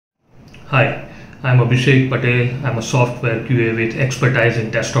Hi, I'm Abhishek Patel. I'm a software QA with expertise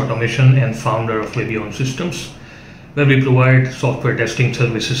in test automation and founder of POM Systems, where we provide software testing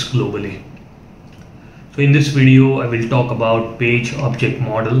services globally. So in this video, I will talk about page object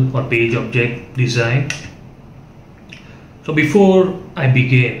model or page object design. So before I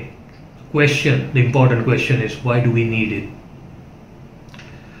begin, the important question is, why do we need it?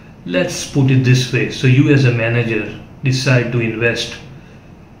 Let's put it this way. So you as a manager decide to invest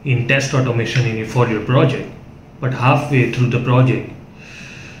in test automation for your project, but halfway through the project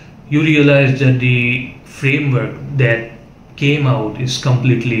you realize that the framework that came out is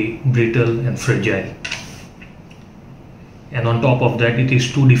completely brittle and fragile, and on top of that it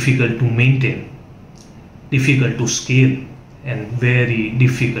is too difficult to maintain, difficult to scale, and very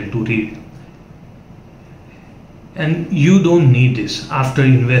difficult to read. And you don't need this. After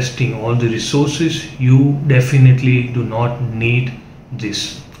investing all the resources, you definitely do not need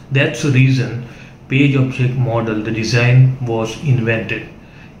this. That's the reason page object model, the design, was invented.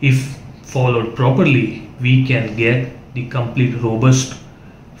 If followed properly, we can get the complete robust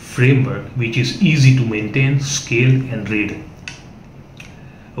framework which is easy to maintain, scale, and read.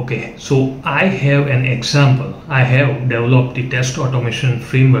 Okay, so I have an example. I have developed the test automation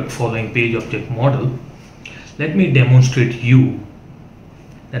framework following page object model. Let me demonstrate you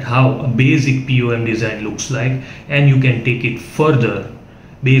that how a basic POM design looks like, and you can take it further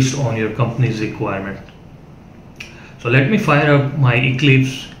based on your company's requirement. So let me fire up my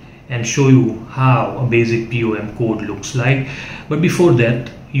Eclipse and show you how a basic POM code looks like. But before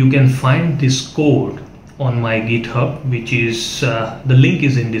that, you can find this code on my GitHub, which is the link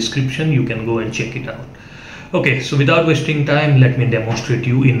is in description. You can go and check it out. Okay, so without wasting time, let me demonstrate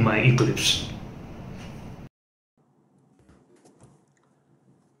you in my Eclipse.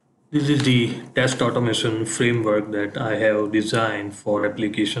 This is the test automation framework that I have designed for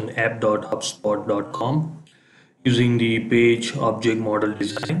application app.hubspot.com using the page object model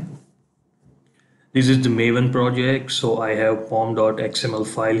design. This is the Maven project, so I have pom.xml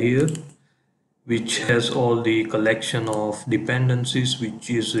file here, which has all the collection of dependencies which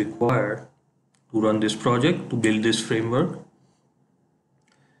is required to run this project, to build this framework.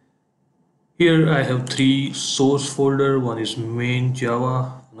 Here I have three source folder. One is main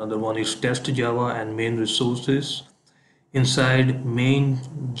Java, another one is test Java, and main resources. Inside main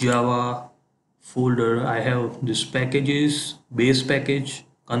Java folder I have this packages, base package,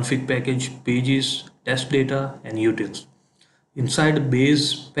 config package, pages, test data, and utils. Inside the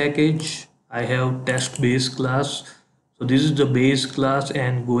base package I have test base class. So this is the base class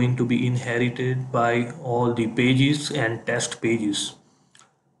and going to be inherited by all the pages and test pages.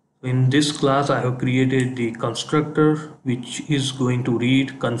 In this class I have created the constructor which is going to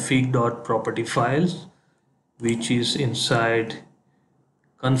read config.property files, which is inside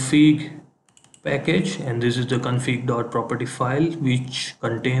config package, and this is the config.property file which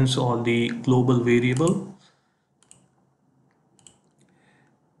contains all the global variable.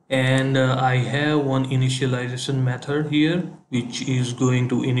 And I have one initialization method here which is going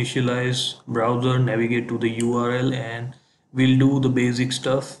to initialize browser, navigate to the URL, and will do the basic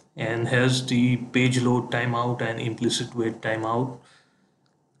stuff, and has the page load timeout and implicit wait timeout.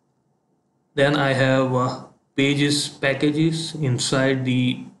 Then I have pages packages. Inside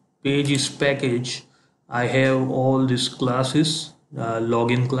the pages package I have all these classes,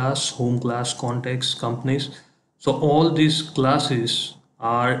 login class, home class, context, companies. So all these classes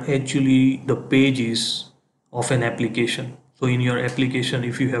are actually the pages of an application. So in your application,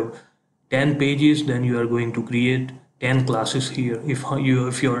 if you have 10 pages, then you are going to create 10 classes here. If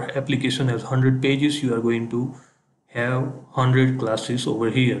your application has 100 pages, you are going to have 100 classes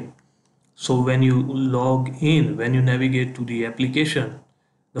over here. So when you log in, when you navigate to the application,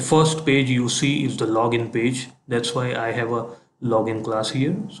 the first page you see is the login page. That's why I have a login class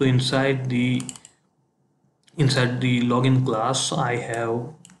here. So inside the login class I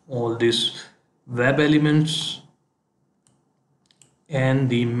have all these web elements and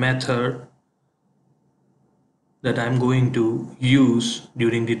the method that I'm going to use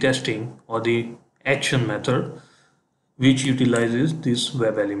during the testing, or the action method, which utilizes this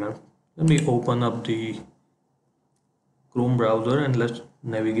web element. Let me open up the Chrome browser and let's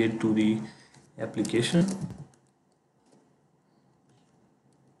navigate to the application.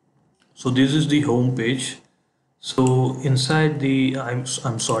 So this is the home page. So inside the I'm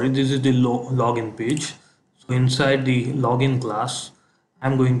sorry, this is the login page. So inside the login class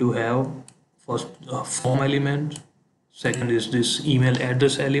I'm going to have first a form element, second is this email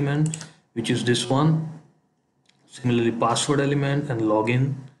address element, which is this one, similarly password element, and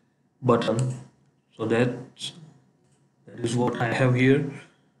login button. So that is what I have here.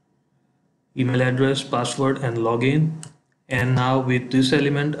 email address, password and login. And now with this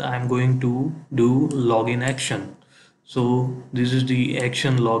element I'm going to do login action. So this is the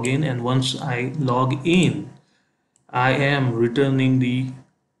action login, and once I log in I am returning the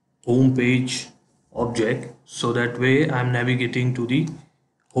home page object, so that way I'm navigating to the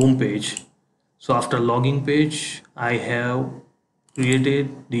home page. So after logging page I have created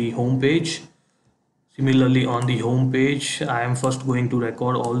the home page. Similarly, on the home page, I am first going to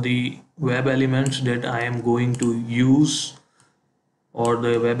record all the web elements that I am going to use, or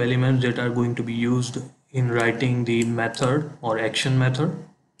the web elements that are going to be used in writing the method or action method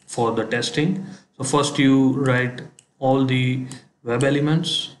for the testing. So first you write all the web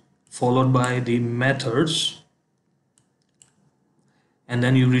elements followed by the methods, and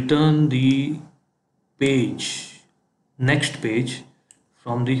then you return the page, next page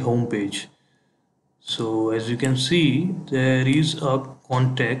from the home page. So as you can see, there is a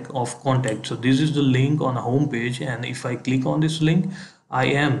contact. So this is the link on a home page, and if I click on this link I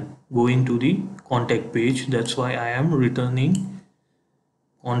am going to the contact page. That's why I am returning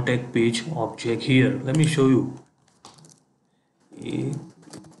contact page object here. Let me show you.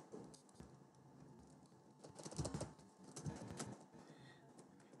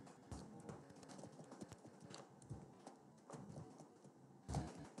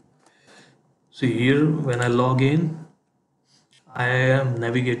 See here, when I log in I am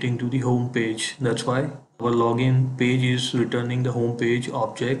navigating to the home page. That's why our login page is returning the home page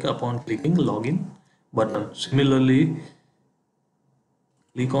object upon clicking login button. Similarly,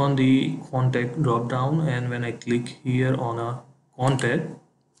 click on the contact drop down, and when I click here on a contact,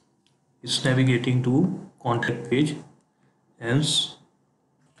 it's navigating to contact page. Hence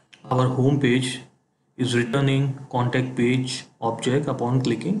our home page is returning contact page object upon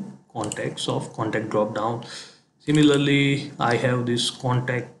clicking contacts of contact drop down. Similarly, I have this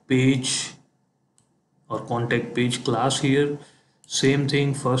contact page or contact page class here. Same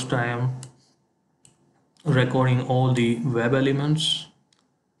thing, first I am recording all the web elements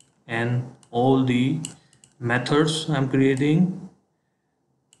and all the methods I'm creating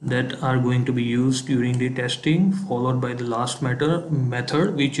that are going to be used during the testing, followed by the last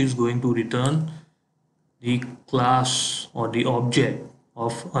method which is going to return the class or the object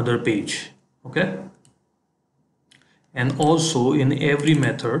of other page. Okay, and also in every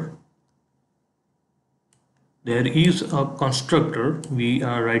method there is a constructor. We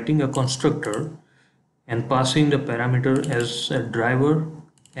are writing a constructor and passing the parameter as a driver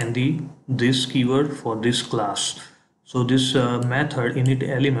and this keyword for this class. So this method init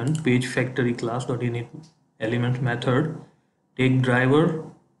element page factory class dot init element method take driver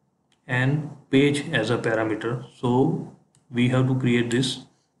and page as a parameter. So we have to create this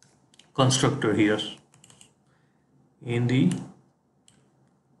constructor here in the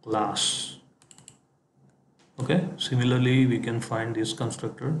class. Okay, similarly we can find this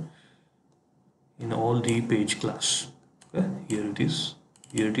constructor in all the page class. Okay, here it is.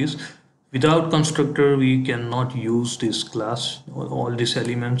 Without constructor we cannot use this class. All these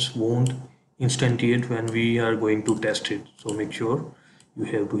elements won't instantiate when we are going to test it. So make sure you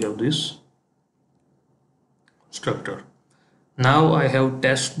have to have this constructor. Now I have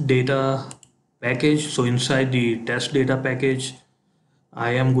test data package. So inside the test data package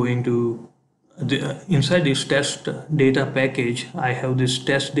I am going to inside this test data package I have this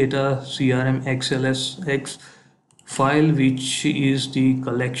test data crm xlsx file, which is the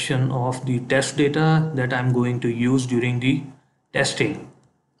collection of the test data that I'm going to use during the testing.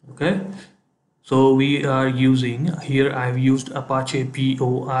 Okay, so we are using here, I've used Apache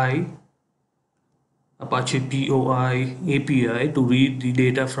POI API to read the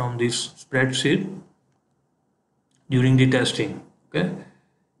data from this spreadsheet during the testing. Okay,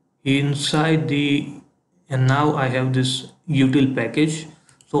 inside the, and now I have this util package.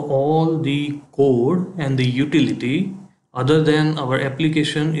 So all the code and the utility other than our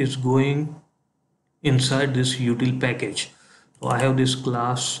application is going inside this util package. So I have this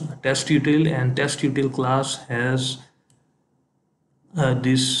class test util, and test util class has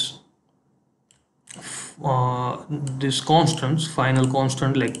this constants, final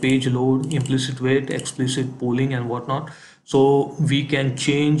constant like page load, implicit wait, explicit polling and whatnot. So we can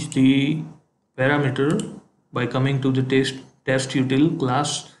change the parameter by coming to the test util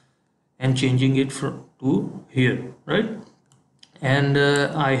class and changing it to here, right? And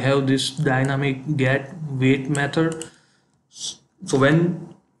I have this dynamic get wait method. So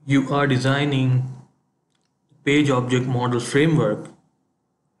when you are designing page object model framework,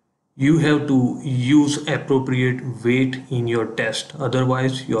 you have to use appropriate weight in your test,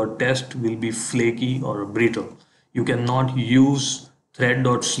 otherwise your test will be flaky or brittle. You cannot use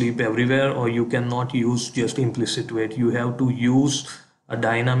thread.sleep everywhere, or you cannot use just implicit wait. You have to use a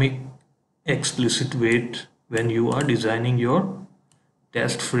dynamic explicit wait when you are designing your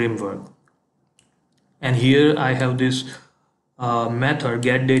test framework. And here I have this method,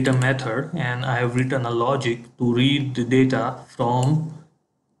 get data method, and I have written a logic to read the data from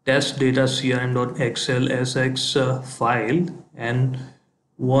test data crm.xlsx file, and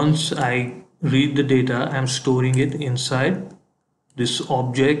once I read the data, I'm storing it inside this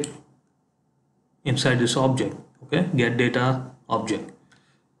object, okay, get data object,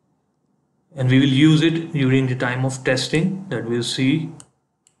 and we will use it during the time of testing that we'll see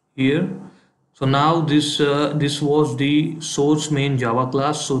here. So now this was the source main Java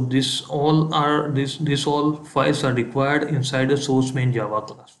class. So this all files are required inside the source main Java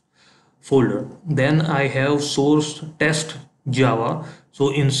class folder. Then I have source test Java. So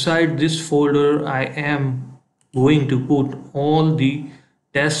inside this folder I am going to put all the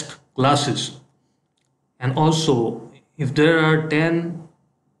test classes, and also if there are 10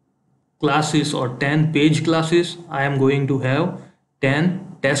 classes or 10 page classes, I am going to have 10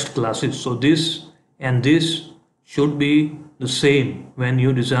 test classes. So this and this should be the same when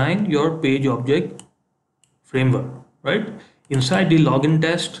you design your page object framework, right? Inside the login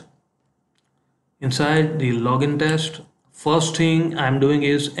test, first thing I'm doing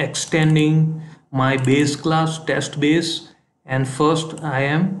is extending my base class test base, and first I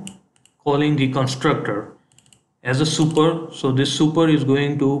am calling the constructor as a super. So this super is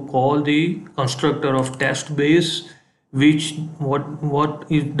going to call the constructor of test base, which what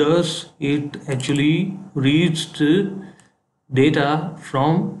it does, it actually reads the data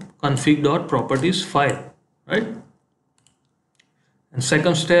from config.properties file, right? And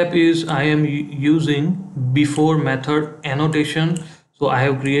second step is I am using before method annotation. So I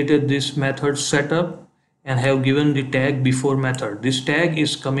have created this method setup and have given the tag before method. This tag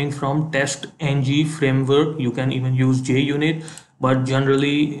is coming from test-ng framework. You can even use JUnit, but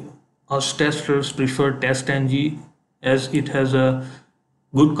generally us testers prefer test-ng as it has a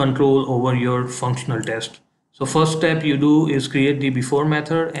good control over your functional test. So first step you do is create the before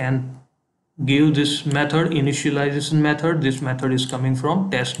method and give this method initialization method. This method is coming from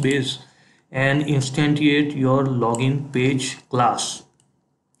test base, and instantiate your login page class.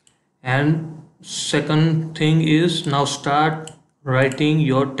 And second thing is now start writing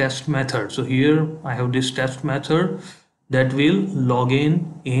your test method. So here I have this test method that will log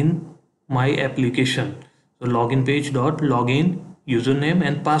in my application. So login page dot login username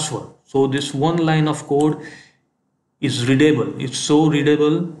and password. So this one line of code is readable. It's so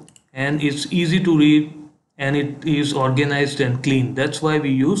readable and it's easy to read, and it is organized and clean. That's why we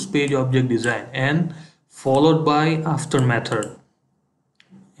use page object design, and followed by after method.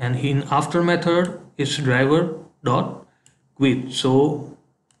 And in after method is driver dot quit. So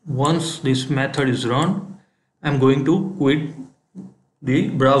once this method is run, I'm going to quit the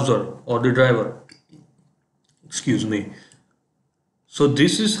browser or the driver, excuse me. So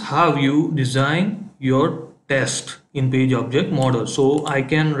this is how you design your test in page object model. So I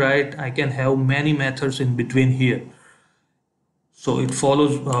can have many methods in between here. So it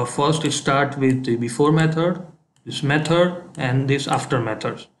follows, first it start with the before method, this method, and this after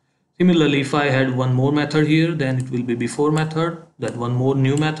method. Similarly, if I had one more method here, then it will be before method, that one more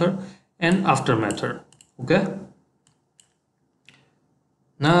new method, and after method. Okay.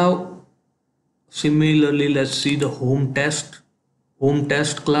 Now similarly, let's see the home test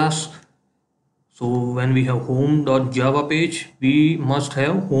class. So when we have home.java page, we must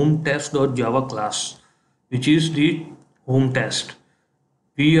have home test.java class, which is the home test.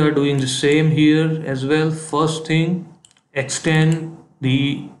 We are doing the same here as well. First thing, extend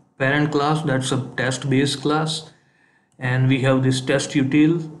the parent class, that's a test base class, and we have this test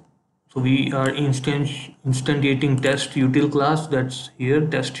util. So we are instantiating test util class, that's here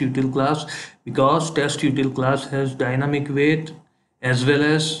test util class, because test util class has dynamic wait as well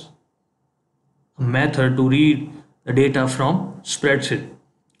as a method to read the data from spreadsheet.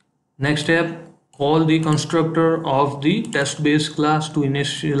 Next step, call the constructor of the test base class to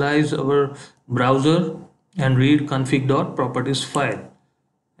initialize our browser and read config.properties file.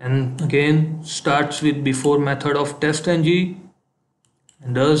 And again starts with before method of test-ng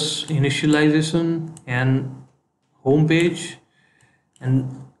and does initialization and home page,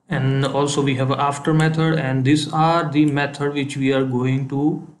 and also we have an after method, and these are the method which we are going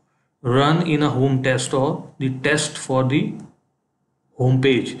to run in a home test or the test for the home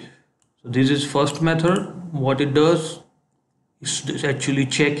page. So this is first method. What it does is actually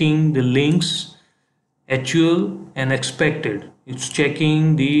checking the links actual and expected. It's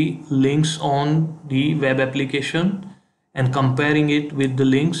checking the links on the web application and comparing it with the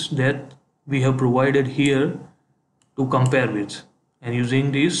links that we have provided here to compare with, and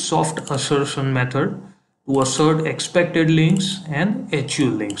using the soft assertion method to assert expected links and actual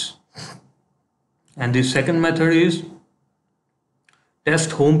links. And the second method is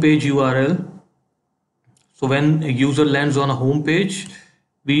test homepage URL. So when a user lands on a home page,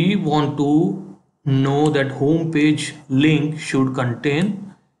 we want to know that home page link should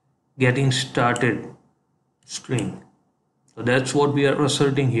contain getting started string. So that's what we are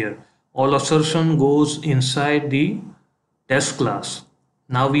asserting here. All assertion goes inside the test class.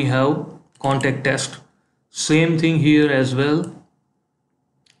 Now we have contact test. Same thing here as well.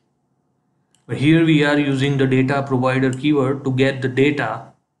 But here we are using the data provider keyword to get the data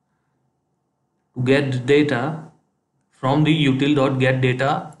from the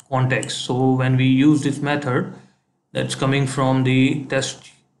util.getData context. So when we use this method that's coming from the test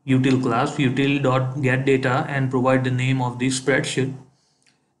util class, util.getData, and provide the name of the spreadsheet,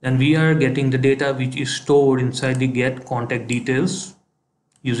 then we are getting the data which is stored inside the get contact details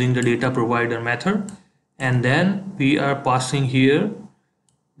using the data provider method, and then we are passing here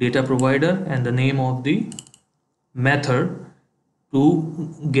data provider and the name of the method to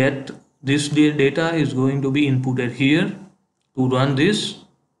get this data is going to be inputted here to run this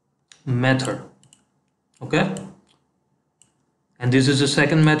method. Okay, and this is the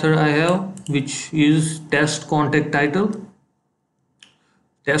second method I have, which is test contact title.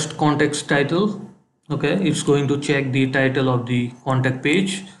 Test context title, okay, it's going to check the title of the contact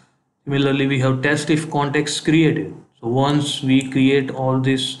page. Similarly, we have test if context created. So once we create all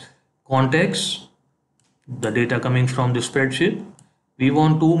these contexts, the data coming from the spreadsheet, we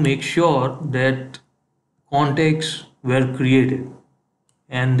want to make sure that contexts were created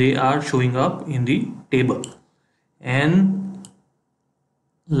and they are showing up in the table. And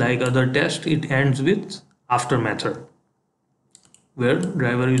like other test, it ends with after method where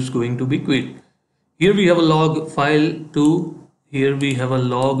driver is going to be quit. Here we have a log file too. Here we have a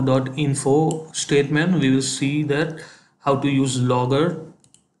log.info statement. We will see that how to use logger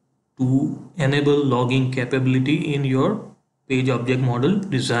to enable logging capability in your page object model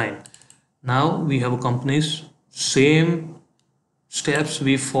design. Now we have a company's same steps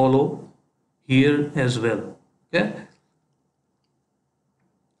we follow here as well. Okay.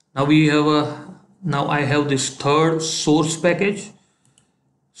 Now I have this third source package,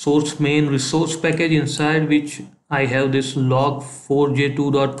 source main resource package, inside which I have this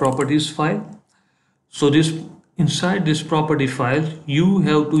log4j2.properties file. So this inside this property file, you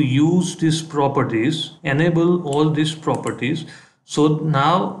have to use these properties, enable all these properties. So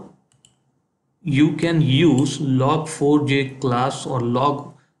now you can use log4j class or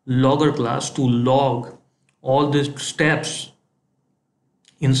logger class to log all these steps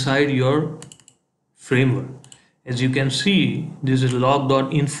inside your framework. As you can see, this is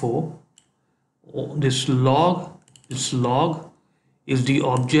log.info. This log is the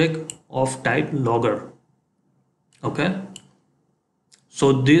object of type logger. Okay,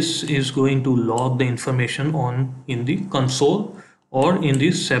 so this is going to log the information in the console or in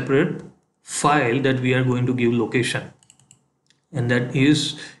this separate file that we are going to give location, and that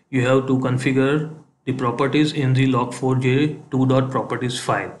is you have to configure the properties in the log4j2.properties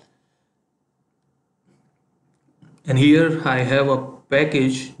file. And here I have a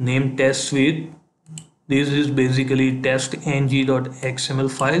package named test suite. This is basically test ng.xml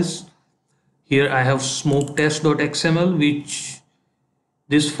files. Here I have smoke test.xml, which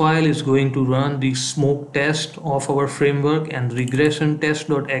this file is going to run the smoke test of our framework, and regression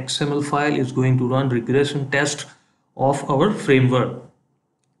test.xml file is going to run regression test of our framework.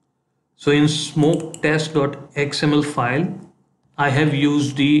 So in smoke test.xml file, I have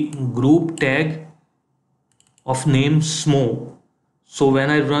used the group tag of name smoke. So when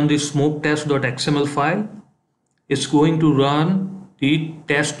I run the smoke test.xml file, it's going to run the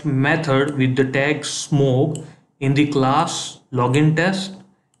test method with the tag smoke in the class login test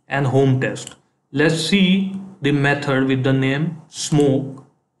and home test. Let's see the method with the name smoke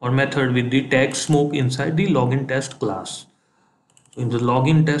or method with the tag smoke inside the login test class. In the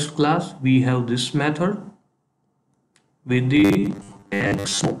login test class, we have this method with the tag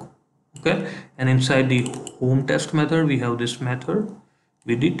smoke. Okay, and inside the home test method, we have this method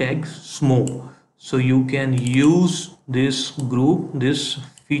with the tag smoke. So you can use this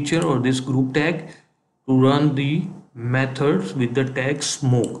feature or this group tag to run the methods with the tag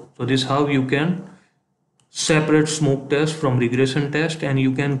smoke. So this is how you can separate smoke test from regression test, and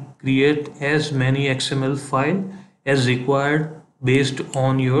you can create as many XML file as required based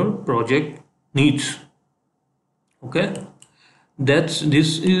on your project needs. Okay, this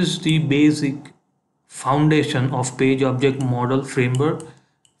is the basic foundation of page object model framework.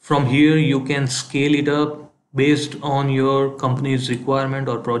 From here you can scale it up based on your company's requirement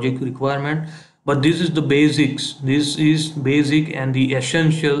or project requirement, but this is the basics. This is basic and the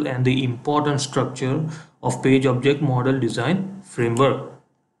essential and the important structure of page object model design framework.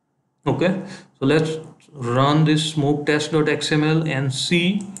 Okay, so let's run this smoke test.xml and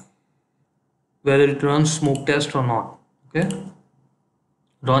see whether it runs smoke test or not. Okay,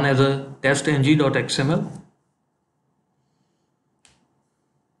 run as a testng.xml.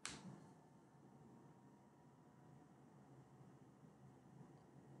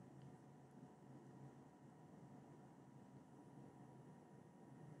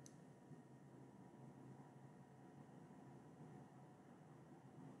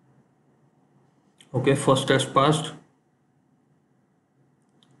 Okay, first test passed.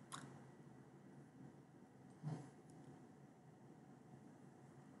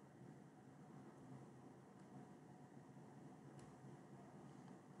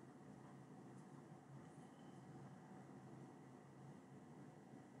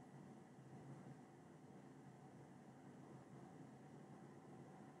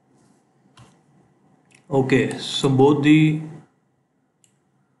 Okay, so both the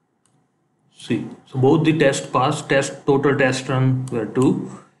test pass, test total test run were 2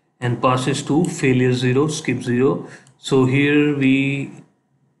 and passes 2, failure 0, skip 0. So here we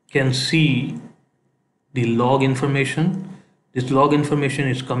can see the log information. This log information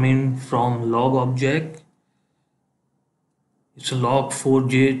is coming from log object. It's a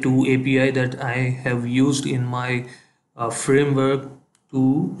log4j2 API that I have used in my framework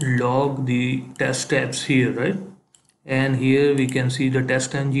to log the test steps here, right? And here we can see the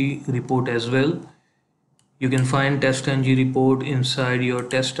testng report as well. You can find testng report inside your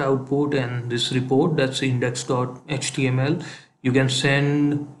test output, and this report, that's index.html. You can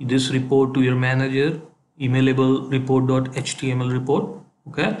send this report to your manager, emailable report.html report.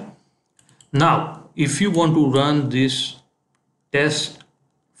 Okay, now if you want to run this test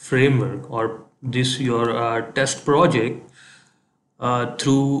framework or this your test project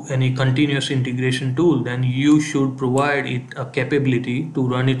through any continuous integration tool, then you should provide it a capability to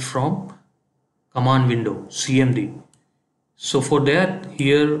run it from command window, CMD. So for that,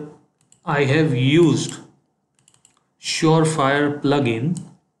 here I have used Surefire plugin.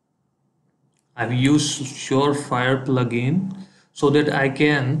 I've used Surefire plugin so that I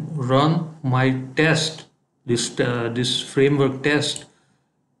can run my test, this framework test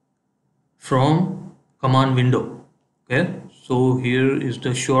from command window. Okay, so here is the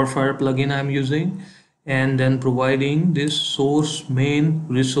Surefire plugin I'm using, and then providing this source main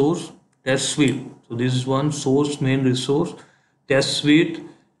resource test suite. So this is one source main resource test suite,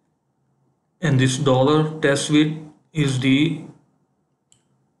 and this dollar test suite is the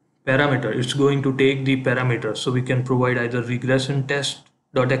parameter. It's going to take the parameter, so we can provide either regression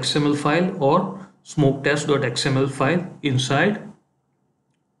test.xml file or smoke test.xml file inside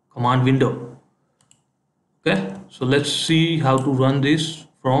command window. Okay, so let's see how to run this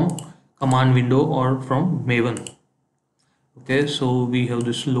from command window or from Maven. Okay, so we have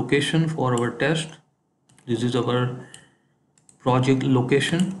this location for our test. This is our project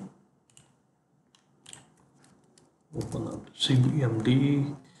location. Open up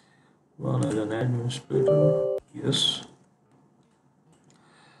CMD, run as an administrator. Yes,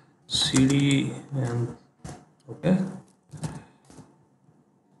 CD, and okay.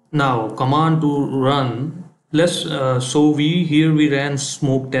 Now command to run. Let's so we ran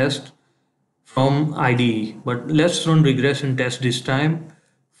smoke test from IDE, but let's run regression test this time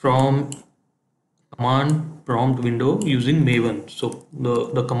from command prompt window using Maven. So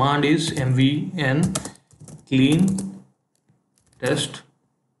the command is mvn clean test,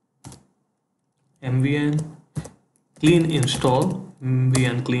 mvn clean install,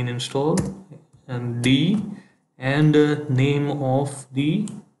 mvn clean install, and d, and name of the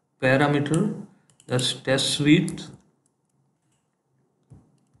parameter, that's test suite,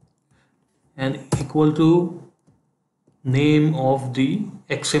 and equal to name of the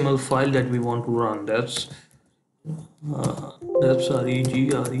XML file that we want to run. That's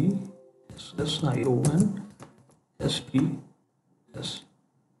regression sts,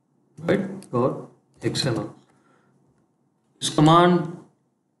 right, dot XML.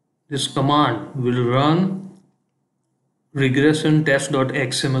 This command will run regression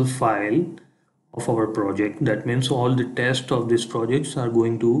test.xml file of our project. That means all the tests of these projects are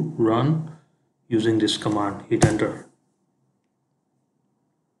going to run using this command. Hit enter.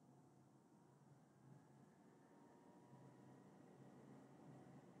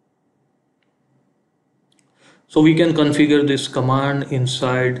 So we can configure this command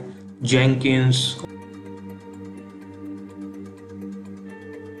inside Jenkins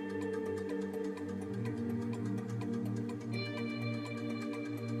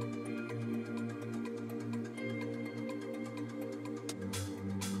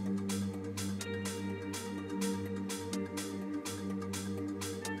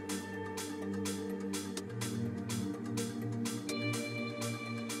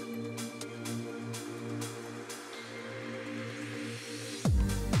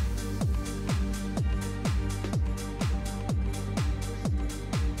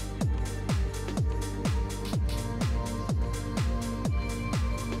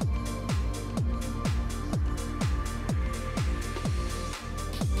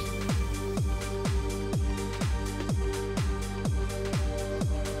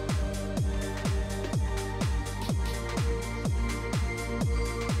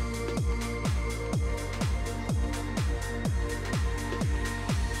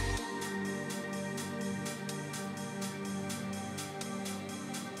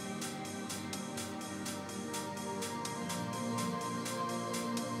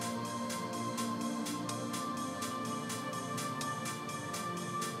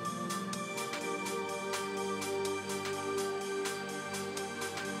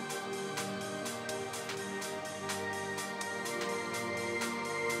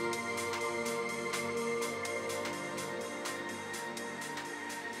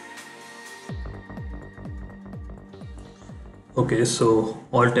Okay, so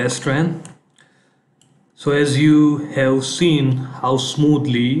all test ran. So as you have seen how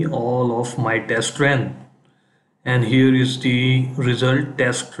smoothly all of my test ran, and here is the result.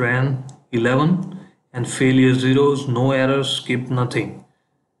 Test ran 11 and failure zeros, no errors, skip nothing,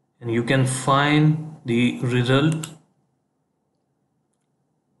 and you can find the result.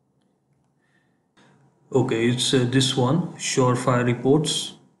 Okay, it's this one, surefire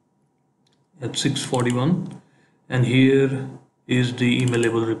reports at 6:41, and here is the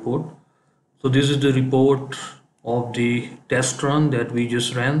emailable report. So this is the report of the test run that we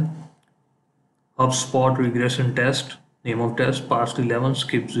just ran. HubSpot regression test, name of test, passed 11,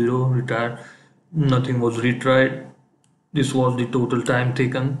 skipped 0, retired, nothing was retried. This was the total time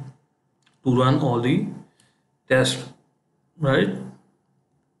taken to run all the tests, right?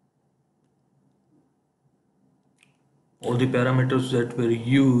 All the parameters that were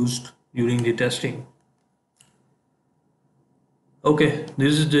used during the testing. Okay,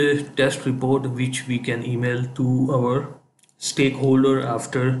 this is the test report which we can email to our stakeholder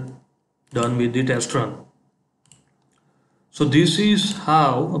after done with the test run. So this is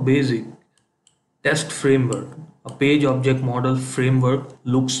how a basic test framework, a page object model framework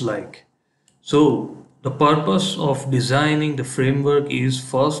looks like. So the purpose of designing the framework is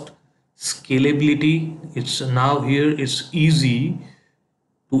first scalability. It's now here it's easy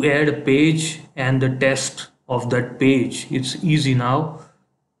to add a page and the test of that page. It's easy now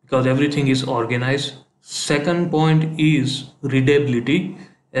because everything is organized. Second point is readability,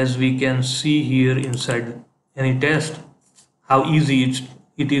 as we can see here inside any test how easy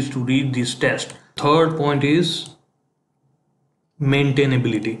it is to read this test. Third point is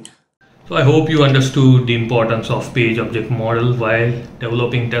maintainability. So I hope you understood the importance of page object model while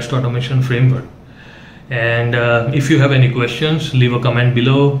developing test automation framework. And if you have any questions, leave a comment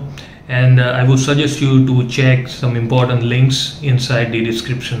below, and I would suggest you to check some important links inside the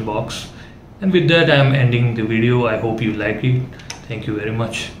description box. And with that, I am ending the video. I hope you like it. Thank you very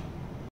much.